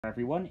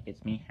Everyone,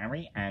 it's me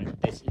Harry, and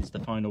this is the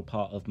final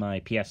part of my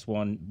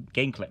PS1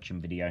 Game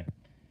Collection video.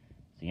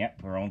 So yep,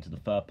 we're on to the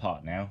third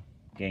part now.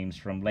 Games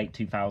from late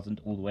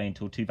 2000 all the way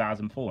until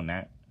 2004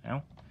 now.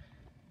 So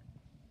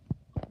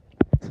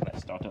let's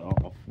start it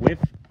off with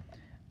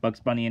Bugs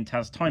Bunny and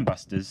Taz Time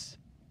Busters.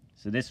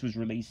 So this was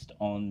released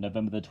on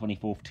November the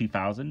 24th,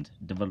 2000,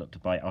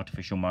 developed by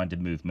Artificial Mind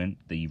and Movement,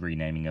 the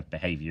renaming of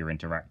Behavior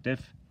Interactive,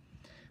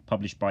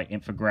 published by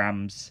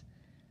Infogrames,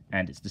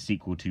 and it's the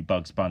sequel to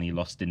Bugs Bunny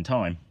Lost in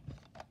Time.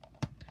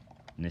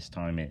 And this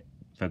time it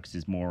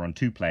focuses more on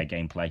two-player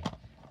gameplay,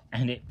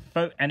 and it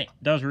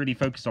does really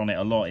focus on it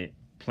a lot. It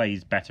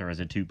plays better as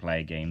a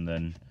two-player game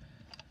than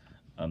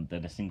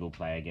a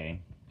single-player game,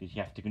 because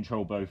you have to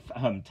control both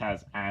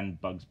Taz and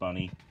Bugs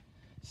Bunny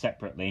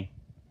separately.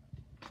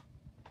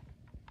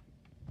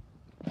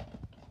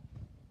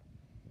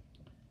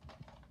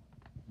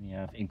 We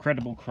have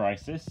Incredible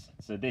Crisis.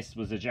 So this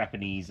was a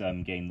Japanese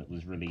game that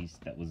was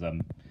released, that was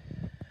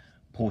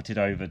ported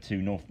over to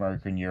North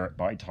America and Europe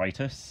by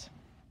Titus,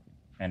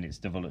 and it's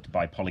developed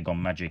by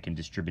Polygon Magic and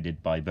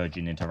distributed by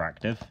Virgin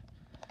Interactive.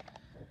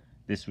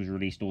 This was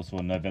released also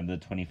on November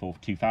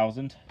 24th,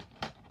 2000.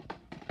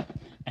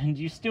 And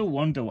you still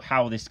wonder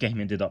how this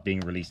game ended up being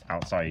released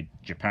outside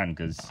Japan,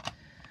 because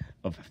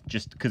of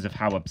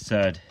how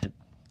absurd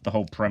the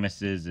whole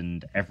premise is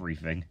and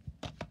everything.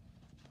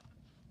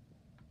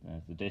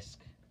 There's the disc.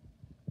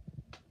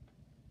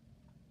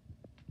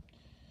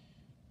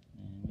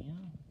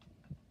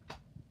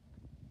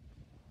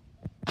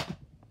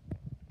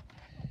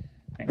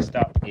 Next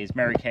up is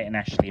Mary-Kate and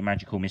Ashley, A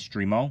Magical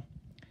Mystery Mole,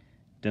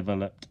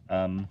 developed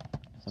by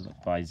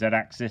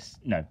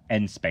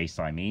N-Space,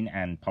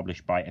 and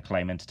published by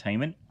Acclaim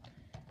Entertainment.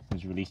 It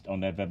was released on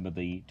November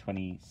the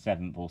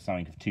 27th or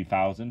something of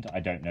 2000. I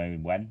don't know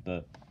when,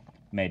 but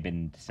may have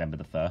been December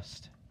the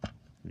 1st.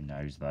 Who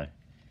knows, though?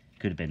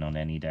 Could have been on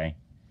any day.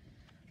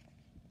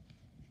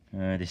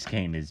 This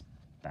game is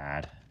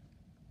bad.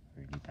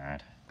 Really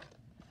bad.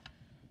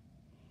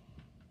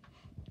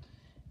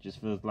 Just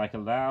feels like a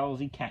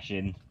lousy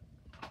cash-in.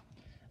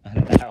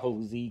 A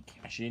lousy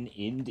cash-in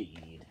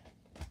indeed.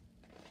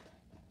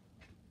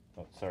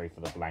 Oh, sorry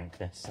for the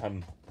blankness.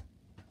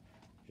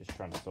 Just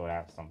trying to sort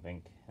out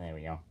something. There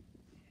we are.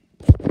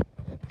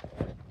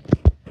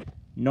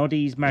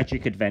 Noddy's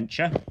Magic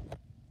Adventure,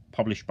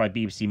 published by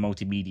BBC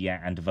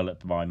Multimedia and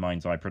developed by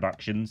Mind's Eye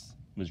Productions,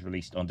 was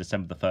released on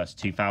December the 1st,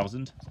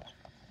 2000.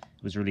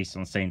 It was released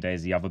on the same day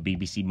as the other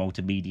BBC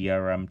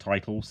Multimedia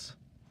titles,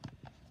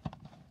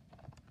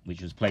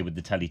 which was played with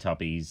the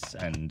Teletubbies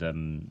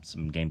and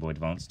some Game Boy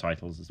Advance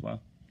titles as well.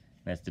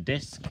 There's the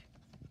disc.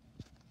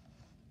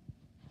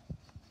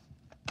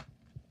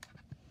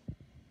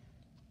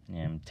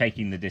 Yeah, I'm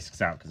taking the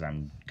discs out because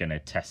I'm going to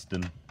test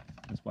them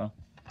as well.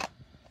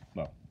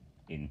 Well,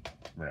 in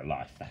real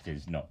life, that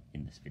is, not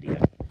in this video.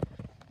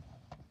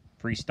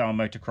 Freestyle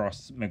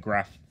Motocross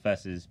McGrath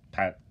versus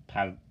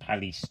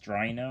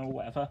Palestrina or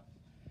whatever.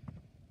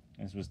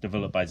 This was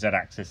developed by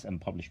Z-Axis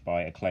and published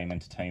by Acclaim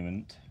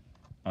Entertainment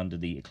under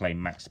the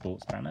Acclaim Max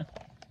Sports banner.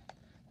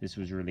 This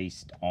was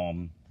released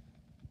on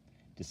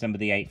December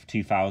the 8th,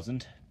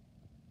 2000.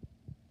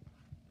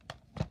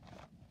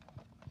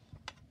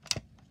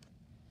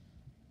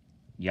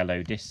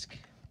 Yellow disc.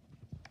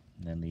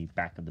 And then the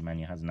back of the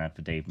menu has an ad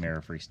for Dave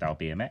Mirra Freestyle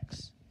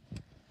BMX.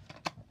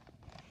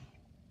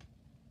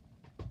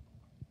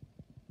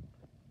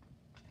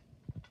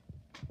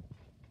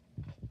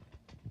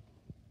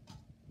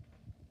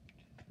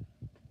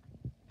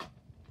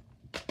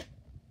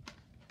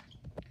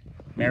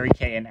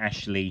 Mary-Kate and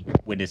Ashley,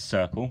 Winner's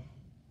Circle,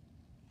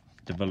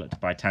 developed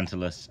by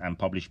Tantalus and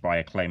published by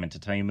Acclaim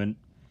Entertainment,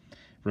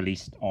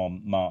 released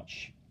on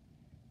March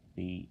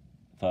the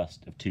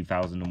 1st of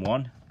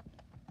 2001.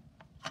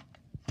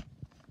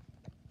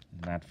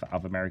 An ad for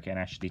other Mary-Kate and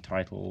Ashley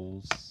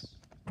titles.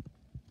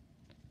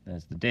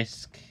 There's the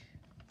disc.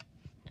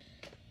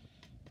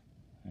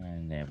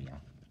 And there we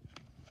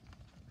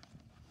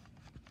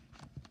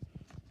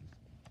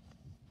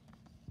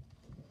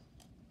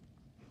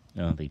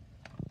are. Oh, the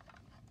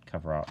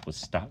cover art was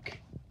stuck.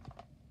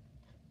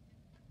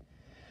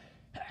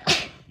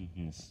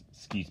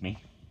 Excuse me.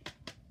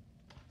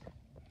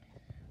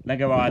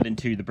 Lego Island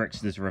 2: The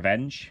Brickster's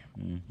Revenge,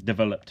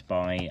 developed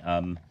by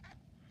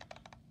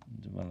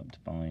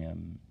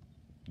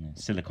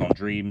Silicon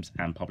Dreams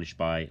and published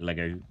by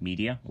Lego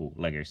Media, or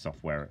Lego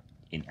Software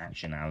in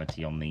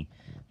Actionality on the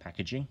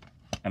packaging.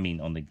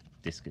 On the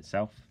disc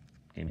itself,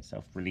 game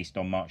itself. Released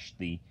on March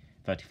the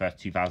 31st,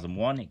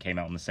 2001. It came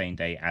out on the same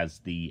day as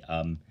the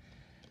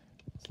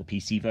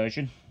PC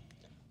version.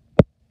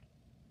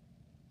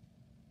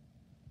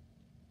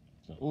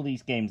 So all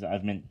these games that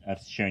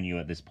I've shown you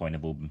at this point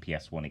have all been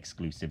PS1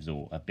 exclusives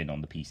or have been on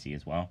the PC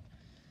as well.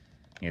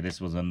 Yeah, this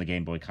was on the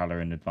Game Boy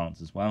Color in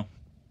advance as well.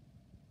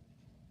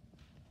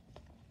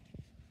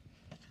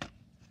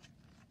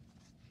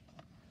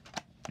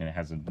 And it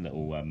has a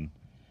little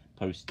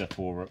poster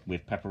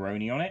with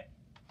pepperoni on it.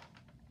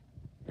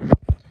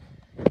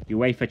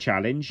 UEFA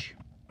Challenge,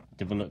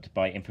 developed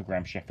by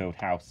Infogrames Sheffield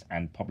House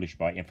and published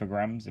by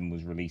Infogrames, and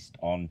was released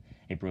on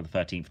April the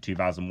 13th,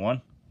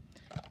 2001.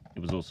 It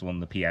was also on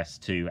the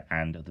PS2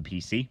 and the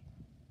PC.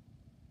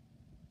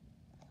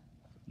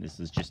 This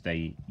is just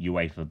a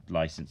UEFA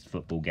licensed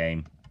football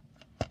game,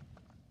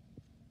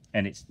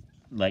 and it's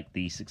like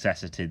the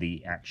successor to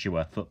the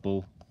Actua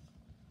football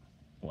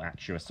or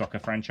Actua soccer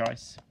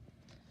franchise,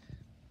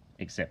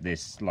 except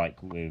this,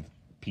 like with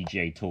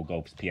PGA Tour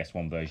Golf's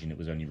PS1 version, it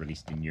was only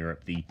released in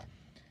Europe. The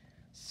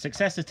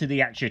successor to the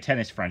Actua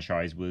tennis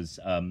franchise was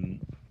I've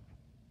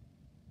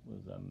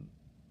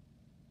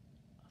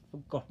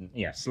forgotten.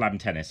 Yeah, Slam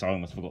Tennis. I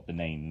almost forgot the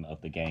name of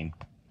the game.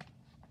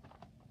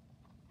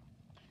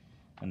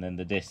 And then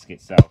the disc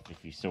itself,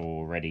 if you saw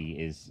already,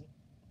 is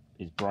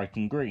bright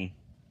and green.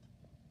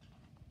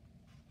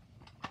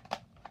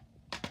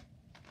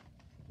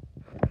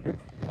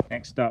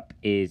 Next up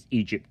is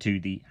Egypt to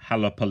the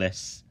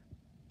Heliopolis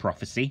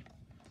Prophecy,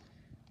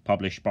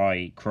 published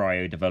by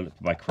Cryo,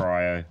 developed by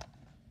Cryo,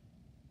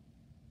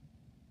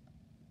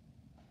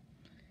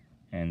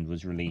 and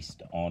was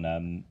released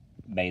on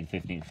May the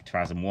 15th,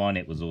 2001.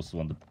 It was also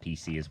on the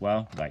PC as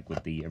well, like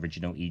with the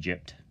original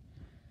Egypt.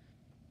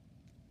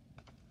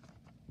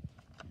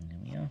 And there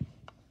we are.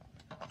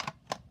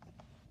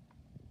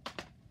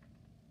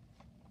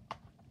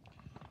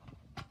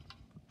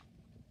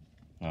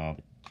 Oh,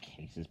 the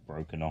case is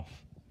broken off.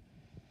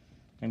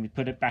 Let me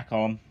put it back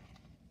on.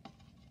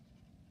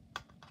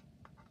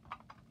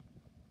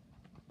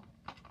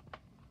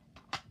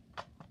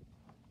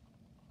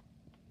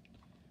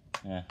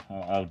 Yeah,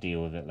 I'll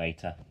deal with it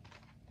later.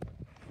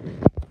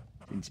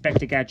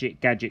 Inspector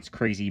Gadget's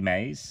Crazy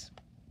Maze.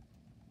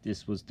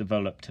 This was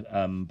developed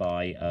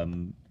by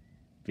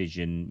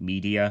Vision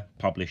Media,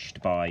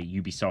 published by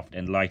Ubisoft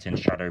and Light and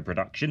Shadow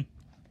Production.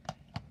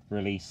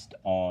 Released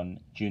on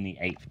June the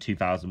 8th,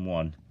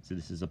 2001. So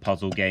this is a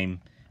puzzle game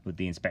with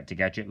the Inspector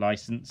Gadget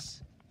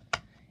license.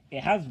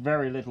 It has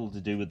very little to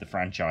do with the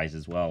franchise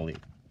as well.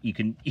 You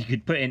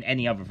could put in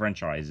any other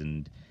franchise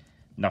and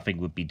nothing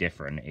would be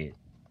different.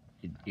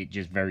 It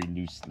just very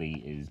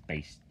loosely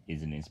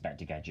is an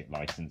Inspector Gadget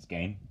license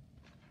game.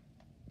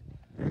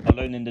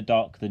 Alone in the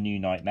Dark, The New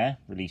Nightmare,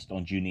 released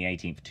on June the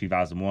 18th,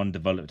 2001,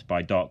 developed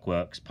by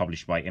Darkworks,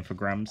 published by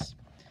Infogrames.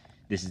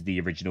 This is the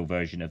original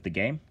version of the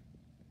game.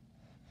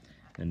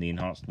 Then the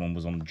enhanced one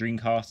was on the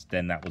Dreamcast,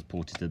 then that was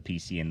ported to the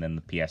PC and then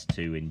the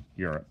PS2 in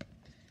Europe.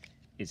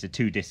 It's a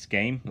 2-disc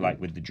game, like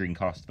with the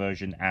Dreamcast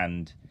version,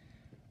 and,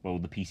 well,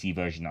 the PC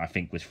version I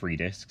think was 3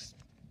 discs.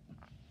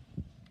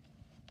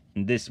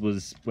 And this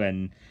was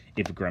when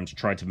Infogrames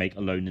tried to make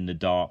Alone in the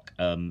Dark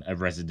a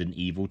Resident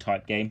Evil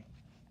type game.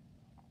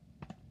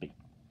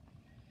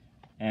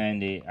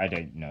 And I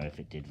don't know if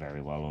it did very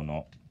well or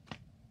not.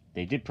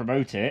 They did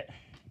promote it.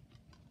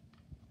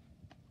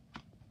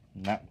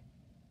 And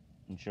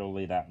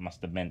surely that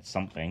must have meant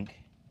something.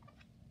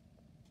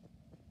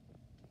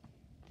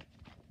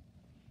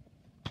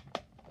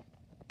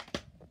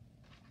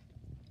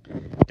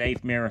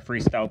 Dave Mirror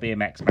Freestyle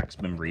BMX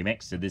Maximum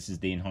Remix. So this is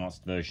the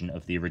enhanced version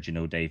of the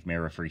original Dave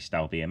Mirror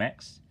Freestyle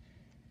BMX.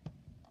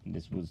 And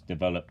this was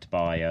developed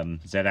by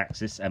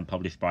Z-Axis and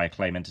published by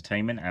Acclaim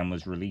Entertainment and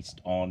was released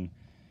on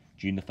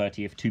June the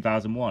 30th,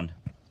 2001.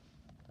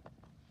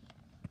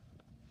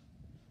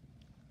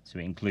 So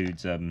it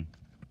includes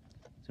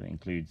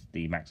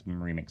the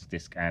Maximum Remix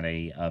disc and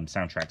a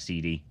soundtrack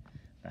CD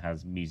that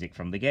has music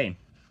from the game.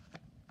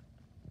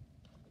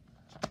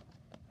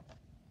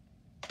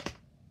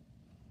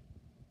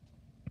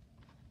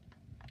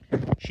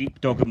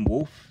 Sheepdog and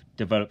Wolf,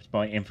 developed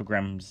by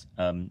Infogrames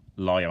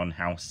Lion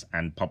House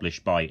and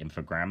published by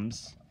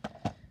Infogrames.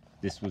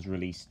 This was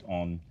released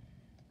on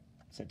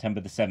September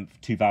the 7th,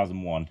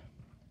 2001.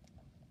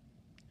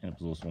 And it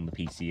was also on the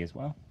PC as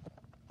well.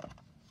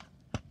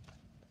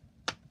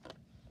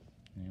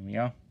 There we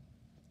are.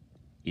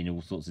 In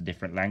all sorts of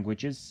different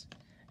languages.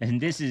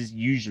 And this is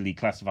usually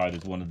classified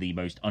as one of the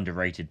most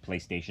underrated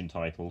PlayStation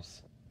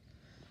titles.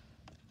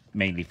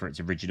 Mainly for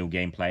its original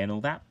gameplay and all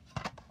that.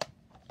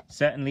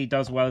 Certainly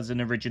does well as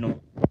an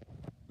original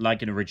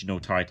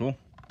title.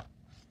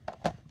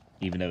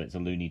 Even though it's a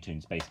Looney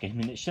Tunes based game.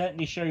 And it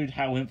certainly showed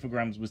how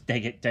Infogrames was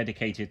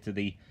dedicated to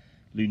the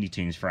Looney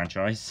Tunes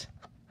franchise.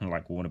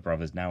 Unlike Warner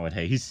Brothers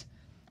nowadays.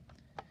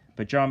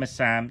 Pajama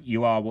Sam,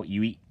 You Are What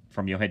You Eat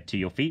From Your Head to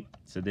Your Feet.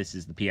 So this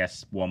is the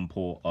PS1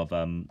 port of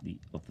the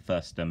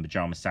first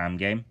Pajama Sam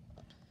game.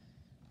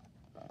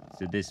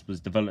 So this was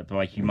developed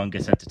by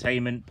Humongous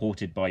Entertainment,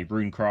 ported by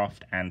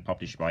Runecraft, and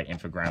published by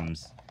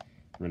Infogrames.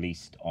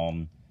 Released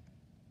on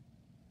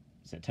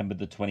September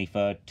the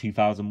 23rd,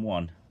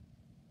 2001.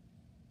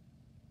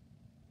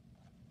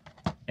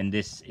 And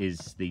this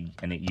is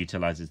and it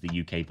utilizes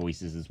the UK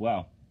voices as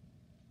well.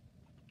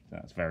 So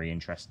that's very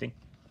interesting.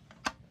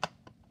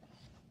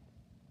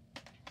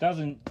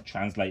 Doesn't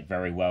translate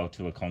very well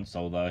to a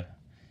console though,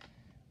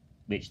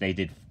 which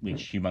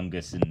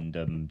Humongous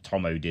and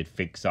Tomo did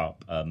fix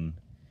up on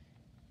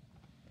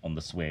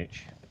the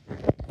Switch.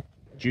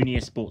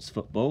 Junior Sports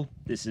Football.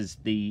 This is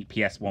the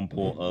PS1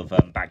 port of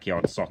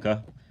Backyard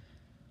Soccer,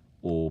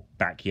 or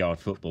Backyard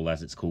Football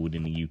as it's called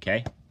in the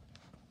UK.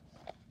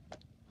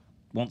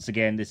 Once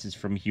again, this is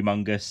from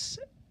Humongous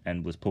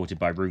and was ported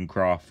by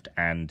Runecraft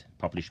and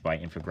published by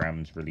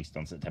Infogrames, released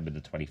on September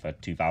the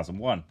 23rd,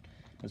 2001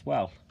 as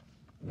well.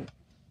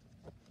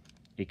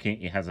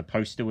 It has a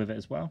poster with it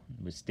as well,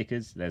 with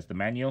stickers. There's the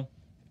manual,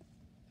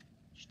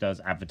 which does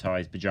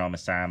advertise Pajama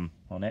Sam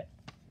on it.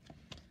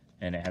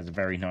 And it has a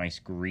very nice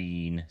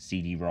green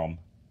CD-ROM.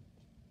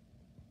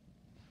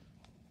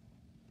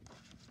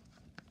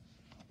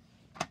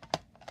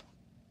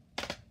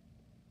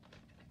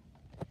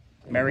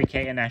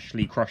 Mary-Kate and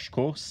Ashley Crush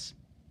Course,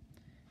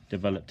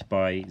 developed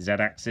by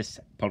Z-Axis,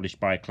 published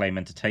by Acclaim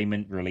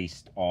Entertainment,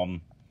 released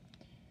on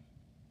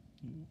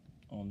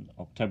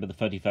October the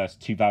 31st,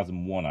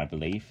 2001, I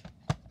believe.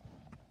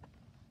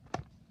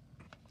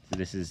 So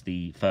this is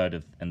the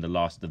third and the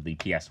last of the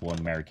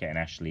PS1 Mary-Kate and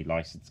Ashley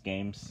licensed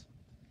games.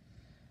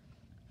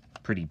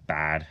 Pretty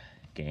bad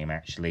game,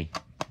 actually.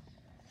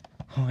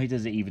 Why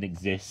does it even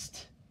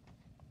exist?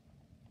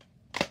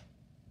 I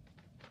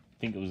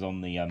think it was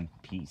on the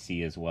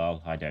PC as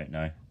well. I don't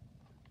know.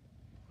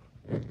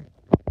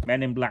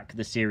 Men in Black,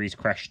 the series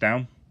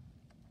Crashdown,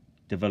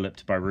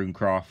 developed by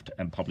Runecraft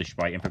and published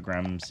by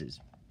Infogrames. It's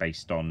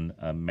based on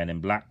Men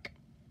in Black.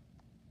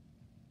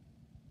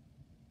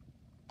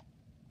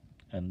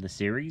 The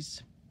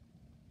series.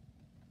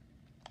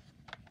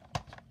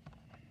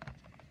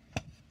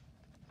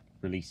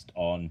 Released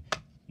on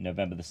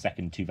November the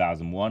 2nd,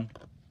 2001.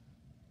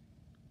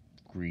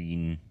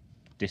 Green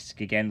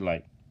disc again,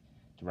 like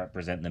to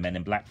represent the Men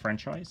in Black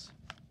franchise.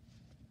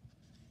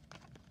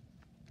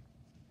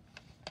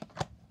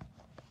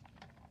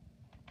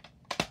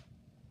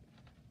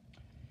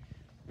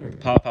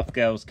 Powerpuff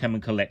Girls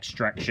Chemical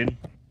Extraction,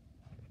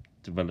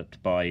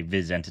 developed by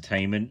Viz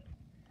Entertainment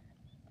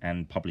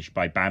and published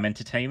by BAM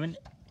Entertainment,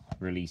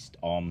 released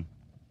on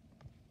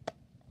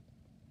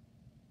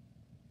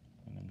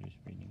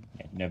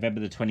November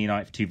the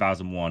 29th,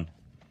 2001.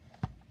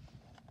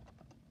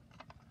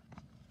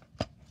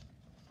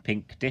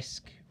 Pink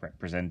disc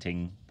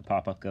representing the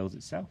Powerpuff Girls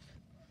itself,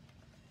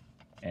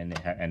 and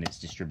it's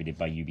distributed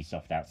by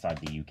Ubisoft outside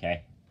the UK.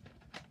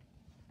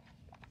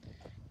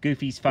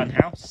 Goofy's Fun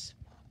House,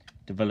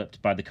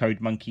 developed by the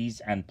Code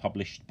Monkeys and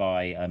published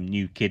by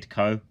New Kid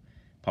Co.,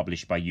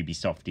 published by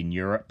Ubisoft in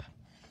Europe.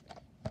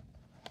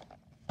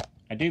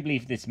 I do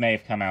believe this may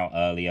have come out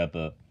earlier,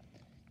 but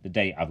the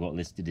date I've got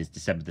listed is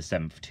December the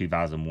 7th,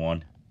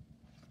 2001.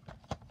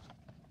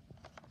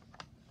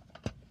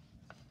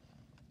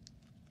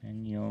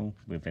 And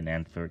with an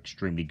end for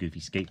extremely goofy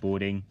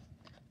skateboarding.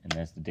 And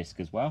there's the disc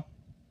as well.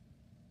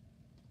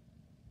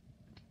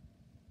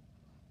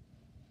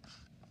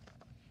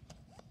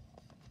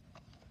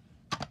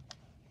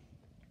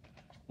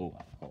 Oh,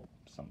 I forgot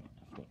something.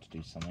 I forgot to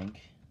do something.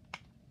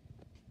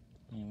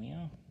 Here we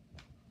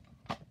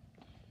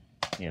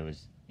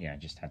are. I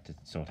just had to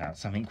sort out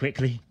something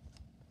quickly.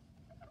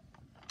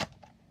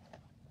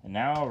 And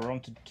now we're on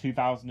to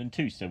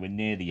 2002, so we're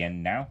near the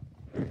end now.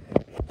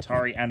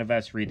 Atari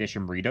Anniversary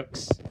Edition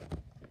Redux,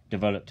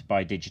 developed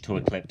by Digital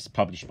Eclipse,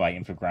 published by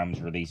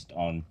Infogrames, released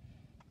on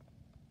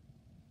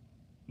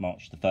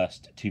March the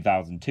 1st,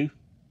 2002.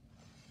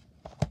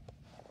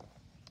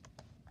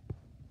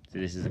 So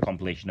this is a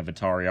compilation of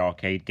Atari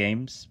arcade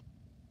games.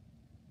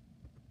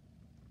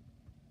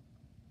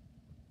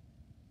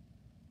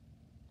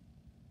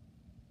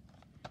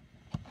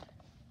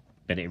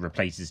 But it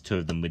replaces two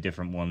of them with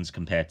different ones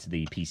compared to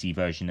the PC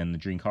version and the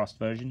Dreamcast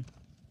version.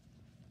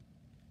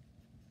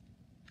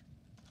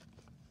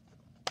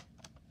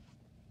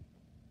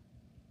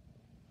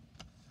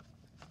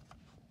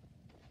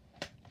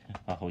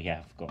 Oh yeah,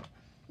 I forgot.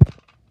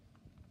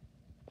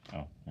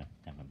 Oh, no,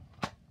 never mind.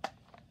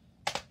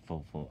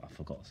 I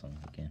forgot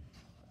something again.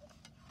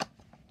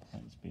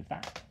 Let's move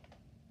that.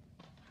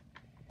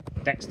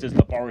 Dexter's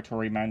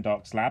Laboratory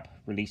Mandark's Lab,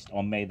 released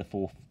on May the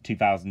 4th,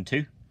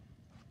 2002.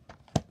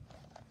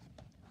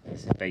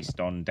 This is based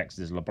on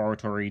Dexter's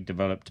Laboratory,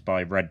 developed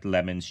by Red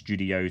Lemon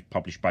Studios,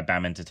 published by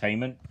BAM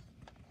Entertainment.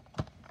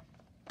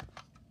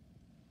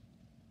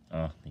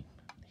 The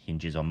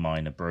hinges on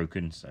mine are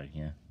broken, so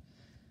yeah.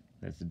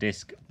 There's the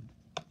disc.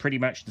 Pretty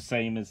much the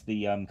same as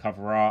the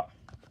cover art.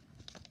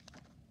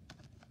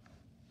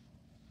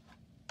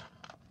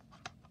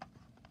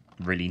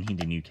 Really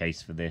need a new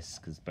case for this,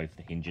 because both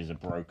the hinges are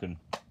broken.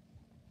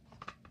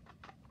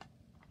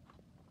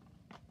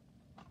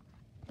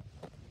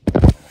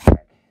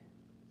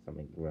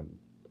 I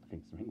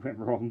think something went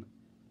wrong.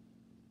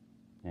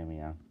 There we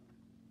are.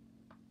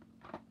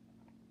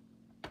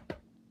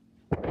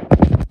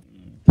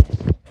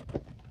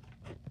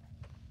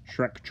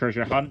 Shrek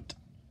Treasure Hunt,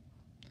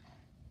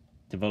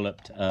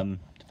 developed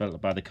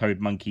by the Code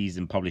Monkeys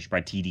and published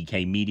by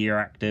TDK Media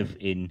Active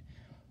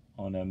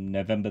on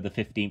November the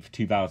 15th,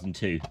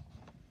 2002.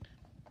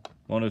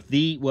 One of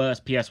the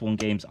worst PS1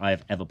 games I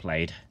have ever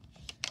played.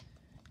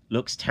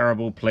 Looks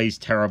terrible, plays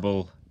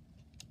terrible.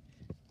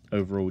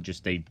 Overall,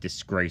 just a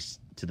disgrace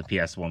to the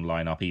PS1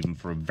 lineup, even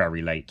for a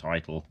very late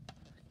title.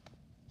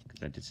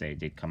 Because I did say it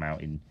did come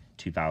out in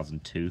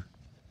 2002.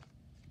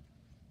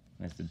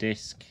 There's the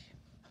disc.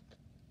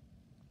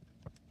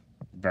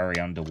 Very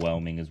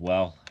underwhelming as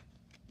well.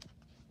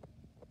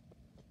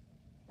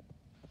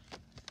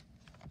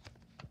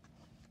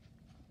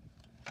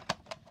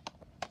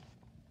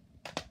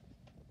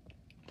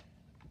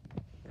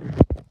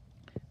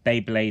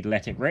 Beyblade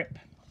Let It Rip.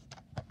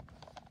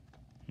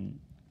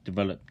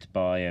 Developed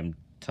by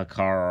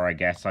Takara, I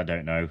guess. I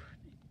don't know.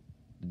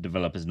 The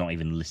developer's not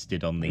even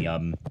listed on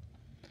the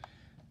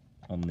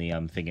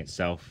thing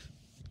itself.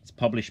 It's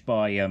published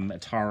by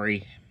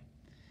Atari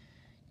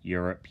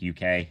Europe,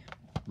 UK.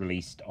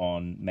 Released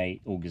on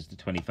August the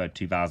 23rd,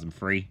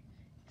 2003.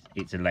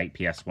 It's a late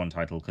PS1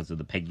 title because of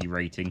the PEGI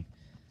rating.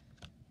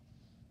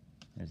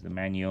 There's the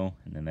manual,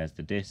 and then there's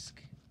the disc.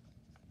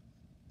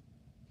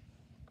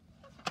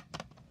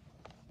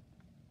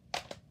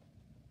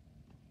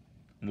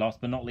 And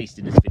last but not least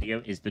in this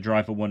video is the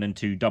Driver 1 and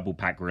 2 double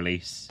pack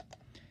release,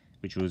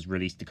 which was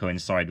released to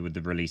coincide with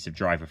the release of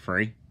Driver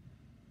 3.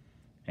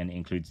 And it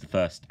includes the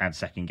first and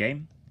second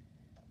game.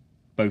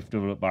 Both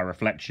developed by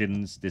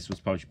Reflections. This was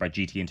published by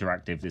GT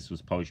Interactive. This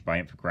was published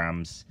by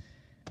Infogrames.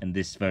 And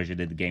this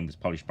version of the game was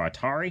published by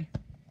Atari.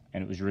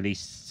 And it was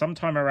released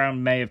sometime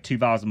around May of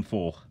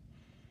 2004.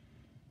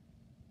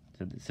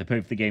 So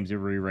both the games are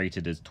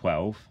re-rated as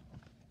 12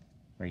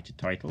 rated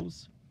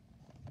titles.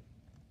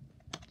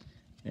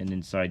 And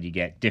inside you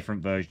get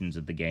different versions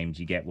of the games.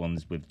 You get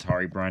ones with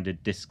Atari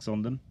branded discs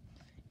on them.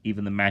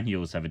 Even the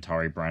manuals have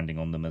Atari branding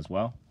on them as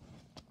well.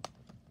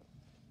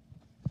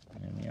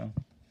 There we are.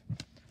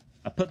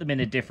 I put them in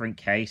a different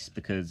case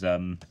because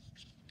the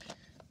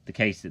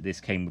case that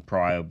this came with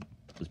prior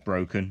was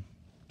broken.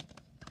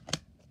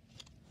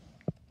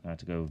 I had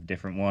to go with a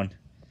different one.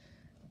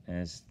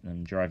 There's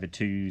Driver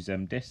 2's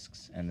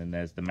discs, and then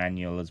there's the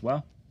manual as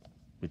well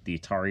with the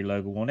Atari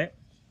logo on it.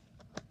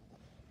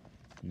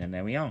 And then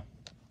there we are.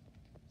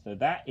 So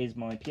that is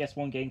my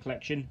PS1 game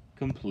collection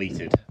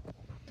completed.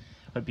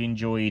 Hope you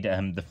enjoyed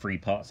the 3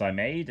 parts I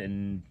made,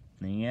 and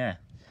yeah,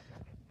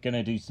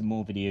 gonna do some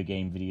more video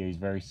game videos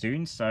very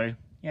soon. So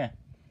yeah,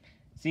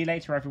 see you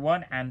later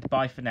everyone, and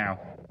bye for now.